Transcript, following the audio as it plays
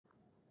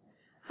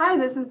Hi,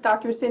 this is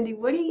Dr. Cindy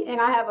Woody, and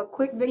I have a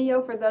quick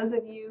video for those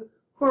of you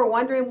who are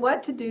wondering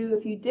what to do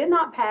if you did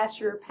not pass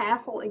your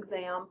PASL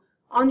exam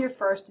on your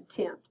first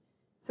attempt.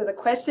 So the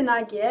question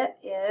I get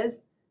is,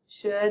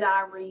 should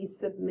I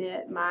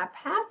resubmit my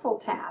PASL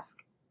task?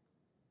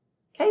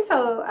 Okay,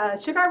 so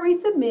should I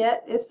resubmit?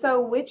 If so,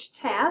 which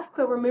task?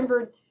 So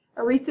remember,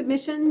 a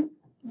resubmission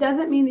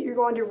doesn't mean that you're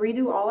going to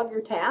redo all of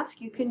your tasks.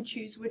 You can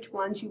choose which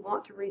ones you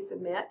want to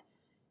resubmit.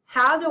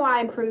 How do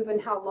I improve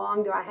and how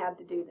long do I have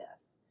to do this?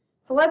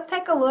 So let's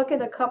take a look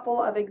at a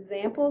couple of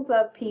examples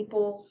of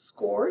people's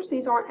scores.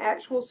 These aren't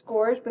actual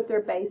scores, but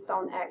they're based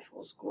on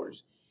actual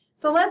scores.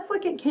 So let's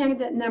look at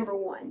candidate number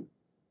one.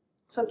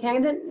 So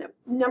candidate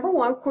number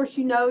one, of course,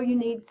 you know you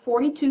need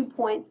 42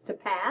 points to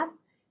pass.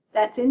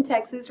 That's in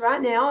TExES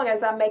right now, and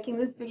as I'm making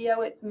this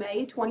video, it's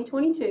May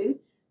 2022,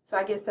 so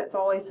I guess that's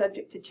always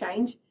subject to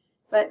change.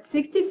 But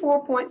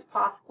 64 points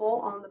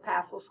possible on the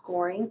PASL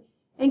scoring.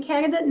 And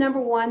candidate number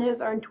one has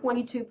earned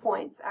 22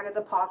 points out of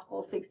the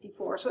possible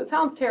 64. So it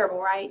sounds terrible,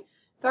 right?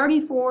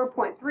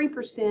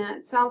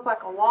 34.3%. Sounds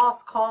like a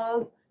lost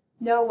cause.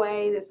 No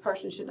way, this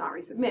person should not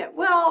resubmit.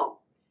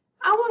 Well,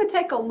 I want to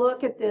take a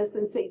look at this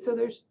and see. So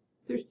there's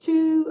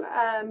two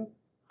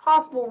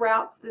possible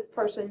routes this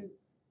person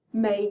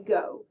may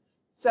go.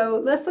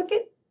 So let's look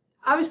at,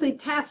 obviously,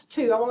 task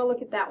 2. I want to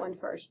look at that one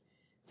first.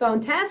 So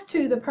on task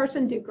 2, the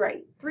person did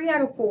great. 3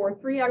 out of 4,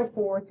 3 out of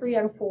 4, 3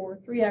 out of 4,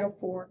 3 out of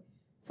 4.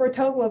 For a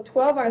total of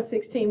 12 out of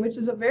 16, which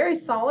is a very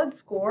solid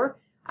score.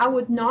 I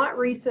would not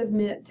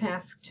resubmit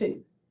task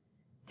 2.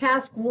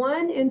 Task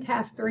 1 and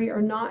task 3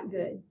 are not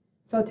good.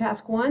 So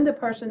task 1, the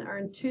person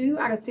earned 2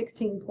 out of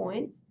 16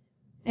 points.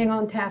 And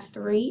on task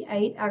 3,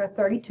 8 out of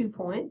 32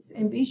 points.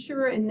 And be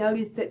sure and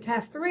notice that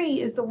task 3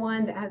 is the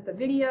one that has the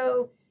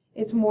video.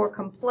 It's more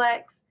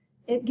complex.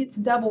 It gets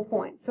double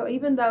points. So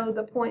even though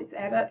the points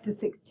add up to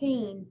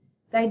 16,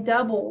 they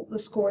double the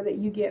score that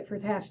you get for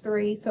task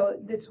 3. So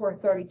it's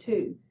worth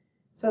 32.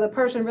 So the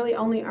person really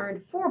only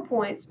earned 4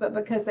 points, but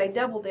because they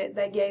doubled it,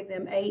 they gave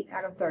them 8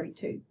 out of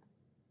 32.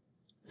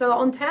 So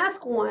on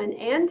task 1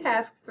 and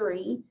task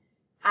 3,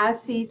 I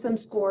see some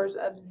scores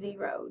of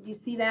 0. Do you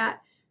see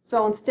that?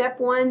 So on step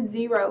 1,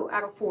 0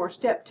 out of 4.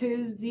 Step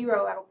 2,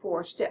 0 out of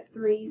 4. Step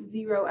 3,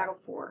 0 out of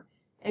 4.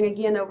 And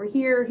again, over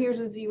here, here's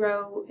a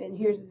 0, and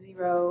here's a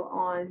 0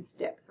 on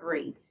step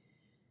 3.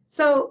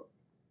 So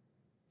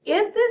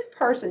if this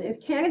person, if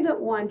candidate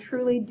 1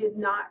 truly did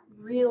not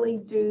really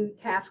do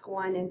task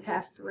 1 and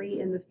task 3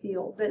 in the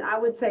field, then I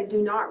would say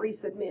do not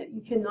resubmit.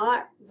 You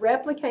cannot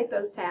replicate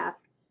those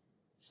tasks,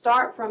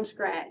 start from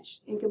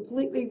scratch, and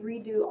completely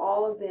redo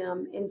all of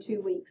them in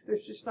 2 weeks.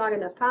 There's just not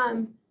enough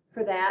time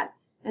for that,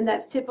 and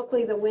that's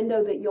typically the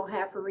window that you'll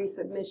have for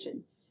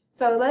resubmission.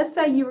 So let's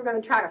say you were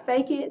going to try to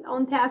fake it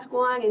on task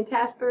 1 and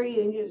task 3,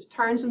 and you just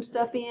turn some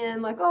stuff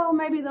in, like, oh,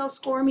 maybe they'll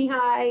score me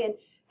high and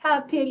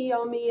have pity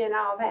on me and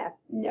I'll pass.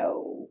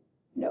 No,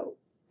 no.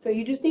 So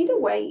you just need to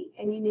wait,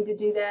 and you need to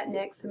do that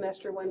next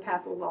semester when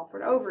PASL is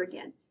offered over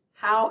again.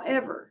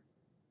 However,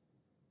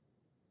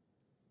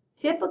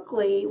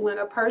 typically when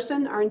a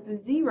person earns a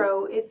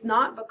 0, it's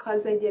not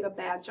because they did a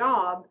bad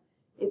job.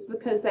 It's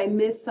because they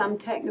missed some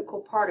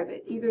technical part of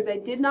it. Either they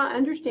did not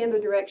understand the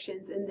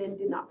directions and then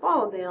did not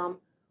follow them,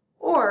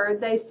 or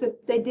they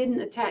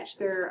didn't attach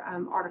their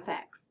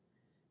artifacts.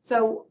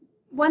 So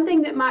one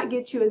thing that might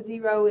get you a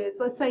 0 is,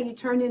 let's say you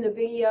turned in a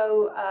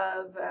video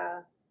of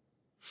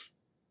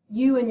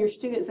you and your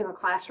students in a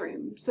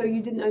classroom. So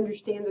you didn't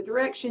understand the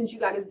directions, you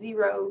got a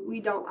 0. We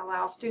don't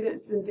allow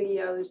students in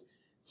videos.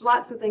 There's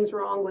lots of things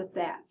wrong with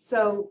that.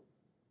 So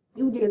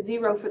you would get a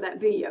 0 for that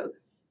video.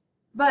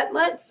 But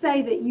let's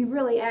say that you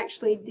really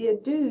actually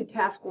did do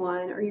task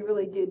 1, or you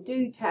really did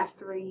do task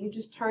 3. You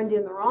just turned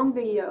in the wrong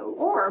video,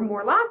 or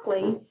more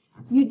likely,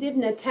 you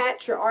didn't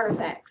attach your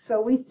artifacts. So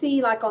we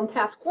see, like on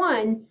task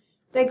 1,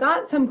 they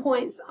got some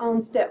points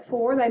on step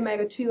 4. They made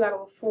a 2 out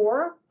of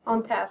 4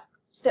 on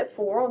step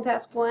 4 on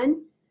task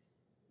 1.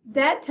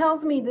 That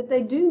tells me that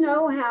they do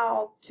know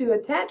how to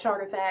attach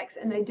artifacts,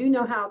 and they do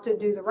know how to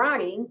do the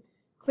writing.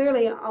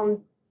 Clearly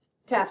on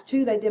task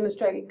 2, they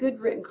demonstrated good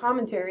written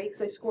commentary because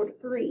they scored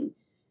a 3.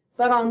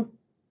 But on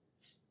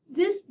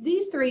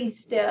these 3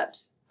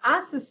 steps,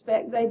 I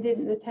suspect they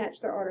didn't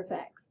attach their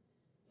artifacts.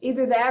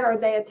 Either that, or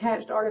they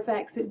attached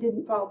artifacts that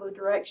didn't follow the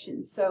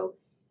directions. So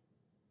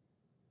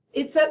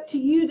it's up to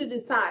you to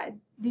decide.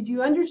 Did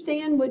you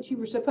understand what you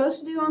were supposed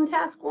to do on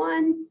task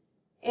 1?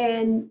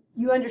 And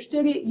you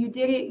understood it, you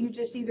did it, you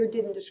just either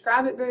didn't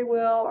describe it very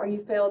well, or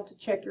you failed to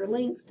check your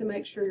links to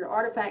make sure your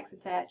artifacts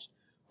attached,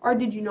 or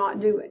did you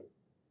not do it?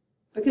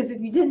 Because if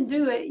you didn't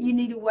do it, you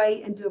need to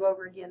wait and do it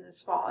over again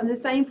this fall. And the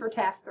same for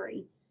task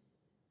 3.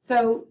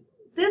 So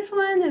this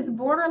one is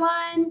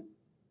borderline.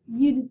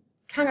 You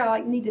kind of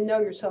like need to know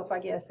yourself, I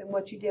guess, and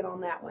what you did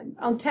on that one.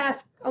 On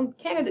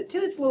candidate 2,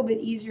 it's a little bit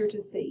easier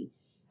to see.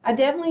 I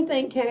definitely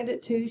think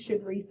candidate 2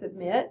 should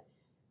resubmit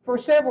for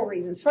several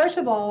reasons. First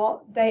of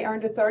all, they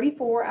earned a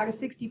 34 out of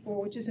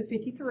 64, which is a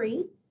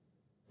 53.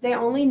 They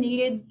only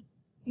needed,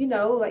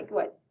 like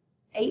what,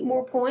 8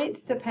 more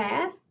points to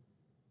pass.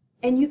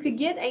 And you could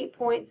get 8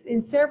 points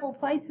in several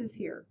places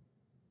here.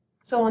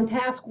 So on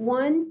task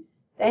 1,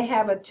 they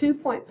have a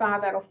 2.5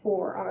 out of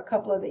 4 on a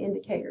couple of the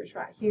indicators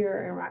right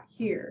here and right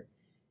here.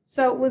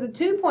 So with a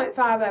 2.5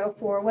 out of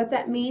 4, what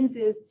that means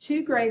is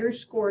 2 graders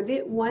scored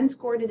it. One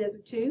scored it as a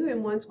 2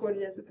 and one scored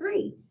it as a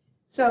 3.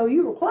 So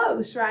you were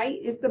close, right?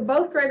 If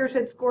both graders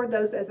had scored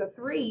those as a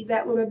 3,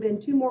 that would have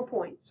been 2 more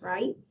points,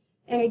 right?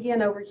 And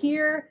again, over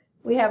here,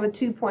 we have a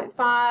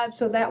 2.5,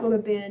 so that would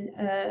have been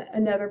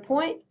another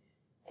point.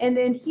 And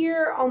then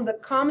here on the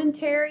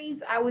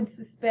commentaries, I would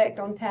suspect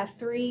on task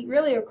 3,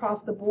 really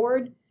across the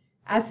board,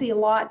 I see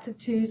lots of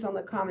 2s on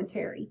the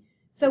commentary.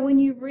 So when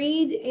you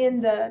read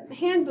in the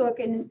handbook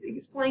and it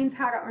explains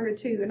how to earn a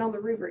 2, and on the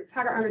rubrics,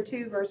 how to earn a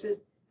 2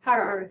 versus how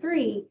to earn a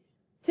 3,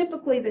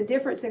 typically the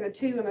difference in a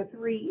 2 and a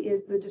 3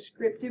 is the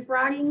descriptive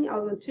writing.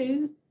 On the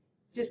 2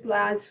 just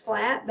lies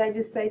flat. They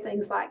just say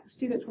things like the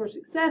students were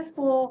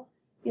successful,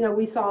 you know,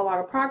 we saw a lot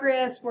of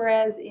progress,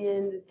 whereas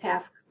in the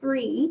task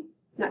 3,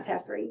 not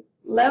task 3,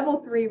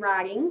 level 3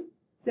 writing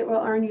that will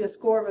earn you a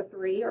score of a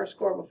 3 or a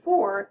score of a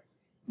 4,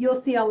 you'll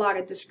see a lot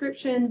of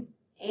description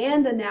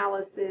and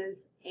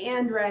analysis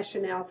and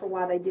rationale for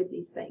why they did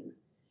these things.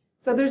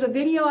 So there's a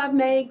video I've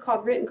made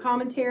called Written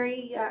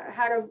Commentary,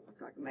 how to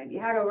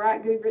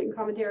write good written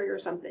commentary or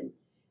something.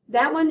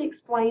 That one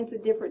explains the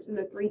difference in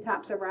the 3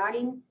 types of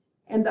writing.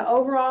 And the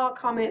overall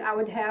comment I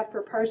would have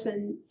for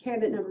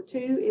candidate number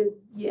 2 is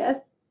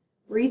yes,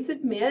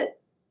 resubmit.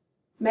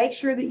 Make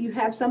sure that you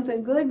have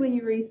something good when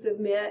you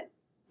resubmit,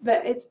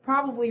 but it's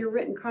probably your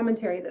written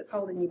commentary that's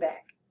holding you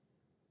back.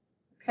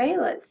 Okay,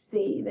 let's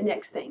see the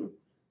next thing.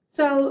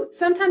 So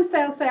sometimes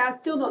they'll say, I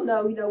still don't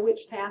know,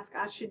 which task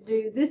I should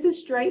do. This is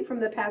straight from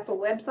the PASL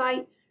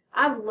website.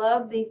 I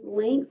love these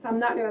links. I'm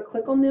not going to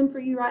click on them for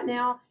you right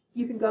now.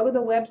 You can go to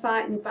the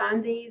website and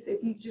find these.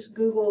 If you just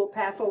Google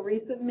PASL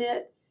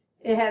Resubmit,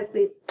 it has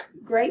this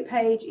great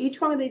page.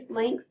 Each one of these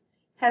links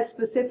has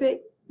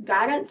specific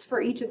guidance for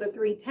each of the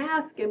 3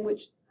 tasks, in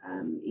which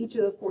each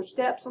of the 4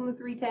 steps on the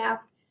 3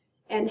 tasks,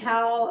 and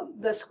how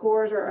the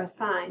scores are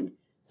assigned.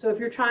 So if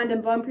you're trying to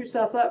bump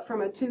yourself up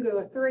from a 2 to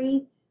a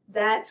 3,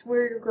 that's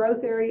where your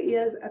growth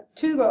area is. A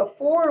 2 to a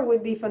 4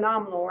 would be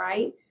phenomenal,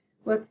 right?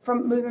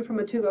 Moving from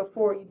a 2 to a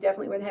 4, you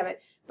definitely wouldn't have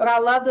it. But I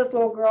love this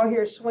little girl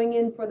here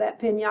swinging for that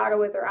piñata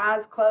with her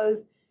eyes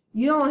closed.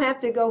 You don't have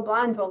to go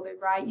blindfolded,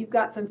 right? You've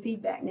got some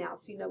feedback now,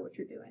 so you know what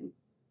you're doing.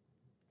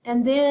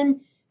 And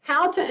then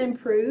how to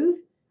improve.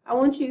 I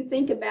want you to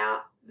think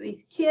about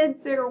these kids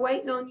that are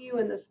waiting on you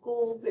and the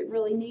schools that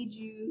really need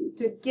you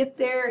to get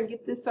there and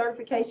get this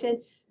certification.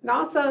 And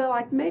also,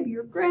 like maybe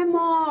your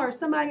grandma or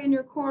somebody in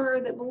your corner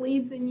that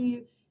believes in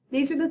you.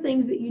 These are the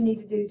things that you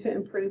need to do to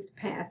improve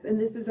to pass. And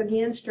this is,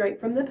 again,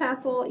 straight from the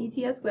PASL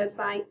ETS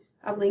website.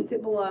 I've linked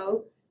it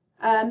below.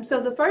 So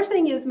the first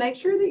thing is make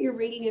sure that you're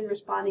reading and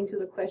responding to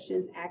the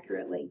questions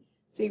accurately.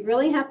 So you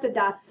really have to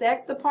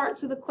dissect the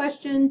parts of the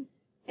question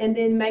and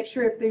then make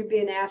sure if they're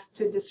being asked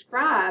to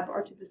describe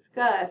or to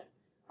discuss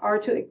or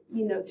to,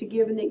 to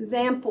give an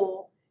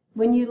example.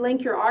 When you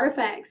link your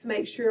artifacts,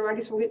 make sure, I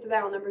guess we'll get to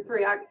that on number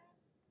 3.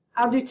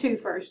 I'll do 2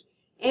 first.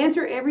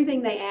 Answer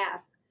everything they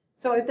ask.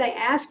 So if they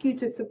ask you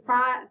to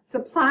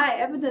supply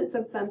evidence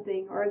of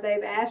something, or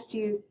they've asked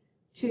you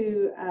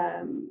to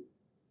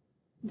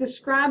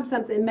describe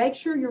something, make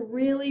sure you're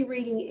really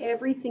reading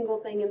every single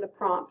thing in the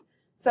prompt.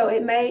 So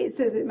it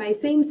says it may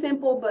seem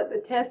simple, but the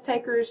test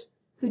takers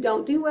who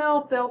don't do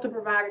well fail to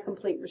provide a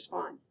complete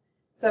response.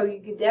 So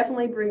you could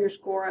definitely bring your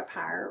score up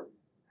higher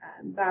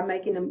by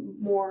making a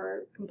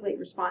more complete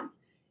response.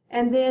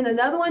 And then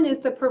another one is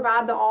to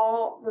provide the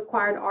all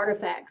required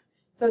artifacts.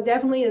 So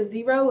definitely a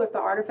 0 if the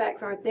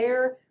artifacts aren't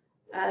there.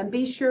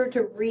 Be sure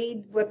to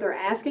read what they're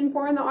asking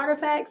for in the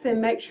artifacts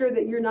and make sure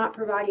that you're not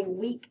providing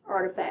weak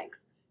artifacts.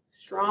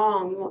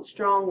 Strong, you want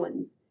strong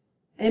ones.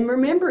 And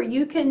remember,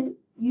 you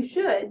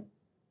should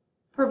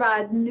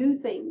provide new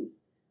things.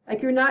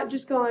 Like you're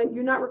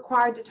not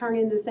required to turn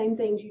in the same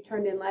things you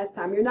turned in last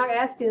time. You're not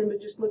asking them to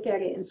just look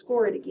at it and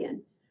score it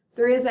again.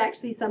 There is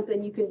actually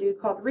something you can do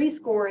called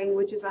rescoring,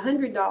 which is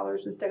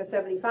 $100 instead of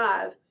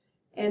 $75,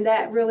 and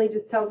that really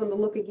just tells them to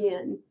look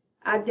again.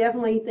 I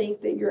definitely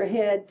think that you're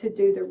ahead to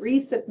do the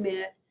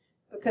resubmit,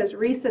 because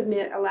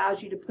resubmit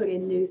allows you to put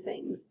in new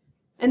things.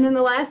 And then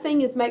the last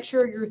thing is make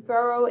sure you're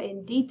thorough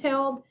and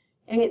detailed,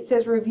 and it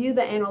says review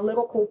the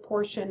analytical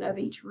portion of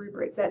each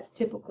rubric. That's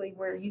typically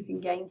where you can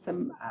gain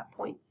some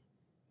points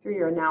through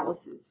your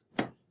analysis.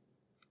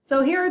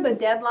 So here are the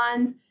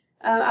deadlines.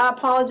 I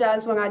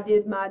apologize, when I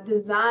did my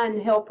design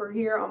helper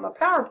here on my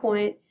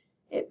PowerPoint,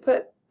 it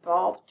put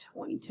fall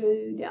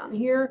 22 down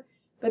here.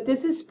 But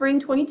this is spring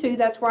 22.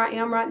 That's where I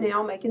am right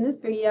now making this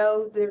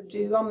video. They're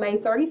due on May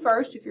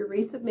 31st if you're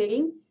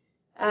resubmitting.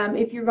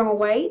 If you're going to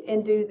wait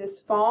and do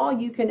this fall,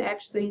 you can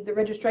actually, the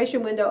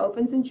registration window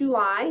opens in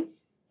July,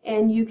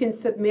 and you can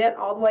submit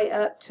all the way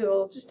up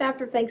till just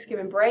after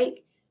Thanksgiving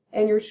break,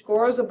 and your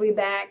scores will be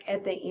back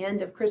at the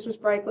end of Christmas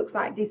break, looks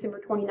like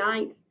December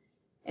 29th.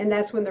 And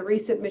that's when the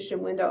resubmission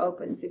window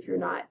opens if you're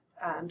not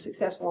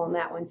successful on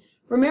that one.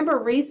 Remember,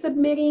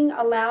 resubmitting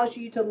allows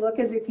you to look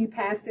as if you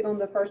passed it on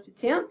the first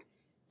attempt.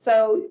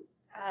 So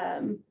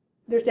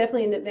there's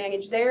definitely an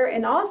advantage there.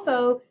 And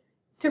also,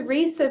 to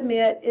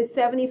resubmit is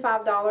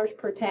 $75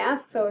 per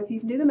task. So if you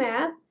can do the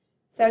math,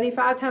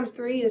 75 times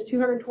 3 is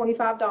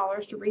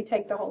 $225 to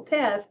retake the whole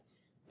test,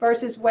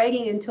 versus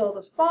waiting until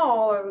the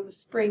fall or the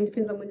spring,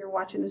 depends on when you're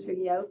watching this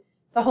video.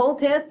 The whole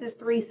test is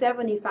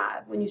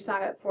 $375 when you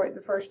sign up for it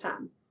the first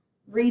time.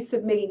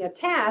 Resubmitting a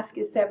task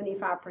is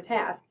 $75 per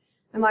task.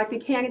 And like the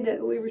candidate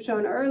that we were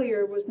showing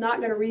earlier was not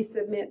going to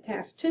resubmit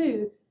task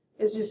 2,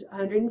 is just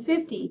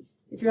 $150.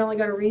 If you're only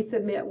going to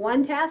resubmit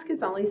one task,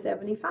 it's only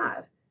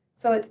 $75.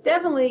 So it's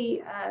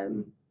definitely,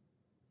 in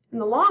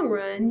the long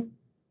run,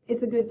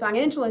 it's a good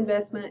financial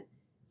investment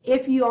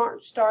if you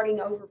aren't starting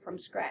over from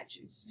scratch.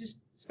 It's just,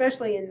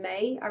 especially in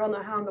May, I don't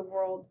know how in the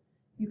world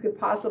you could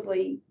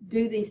possibly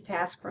do these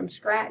tasks from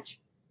scratch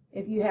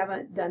if you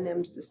haven't done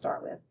them to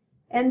start with.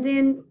 And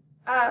then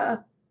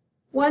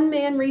one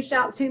man reached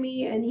out to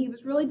me and he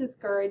was really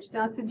discouraged.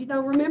 And I said, you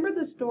know, remember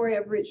the story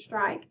of Rich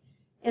Strike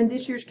in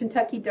this year's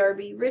Kentucky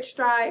Derby? Rich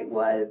Strike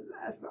was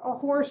a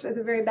horse at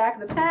the very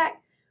back of the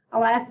pack, a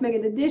last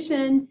minute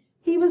addition.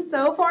 He was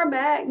so far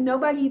back,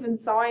 nobody even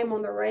saw him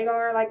on the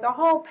radar. Like, the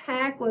whole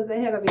pack was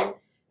ahead of him.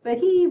 But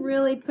he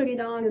really put it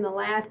on in the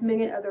last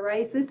minute of the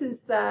race. This is,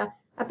 I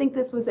think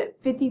this was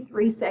at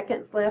 53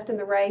 seconds left in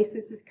the race.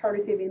 This is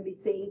courtesy of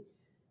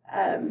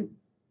NBC.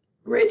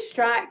 Rich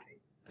Strike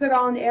put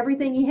on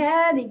everything he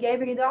had. He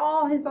gave it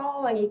all, his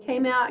all, and he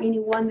came out and he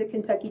won the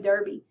Kentucky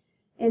Derby.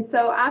 And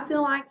so I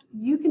feel like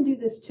you can do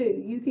this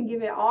too. You can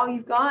give it all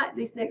you've got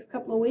these next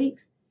couple of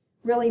weeks.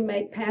 Really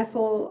make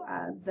PASL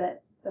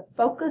the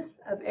focus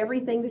of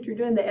everything that you're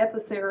doing, the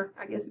epicenter,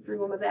 I guess, if you're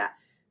going with that,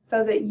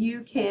 so that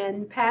you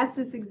can pass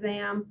this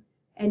exam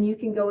and you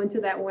can go into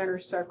that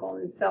winner's circle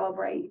and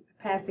celebrate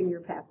passing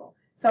your PASL.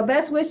 So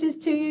best wishes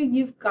to you.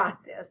 You've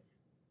got this.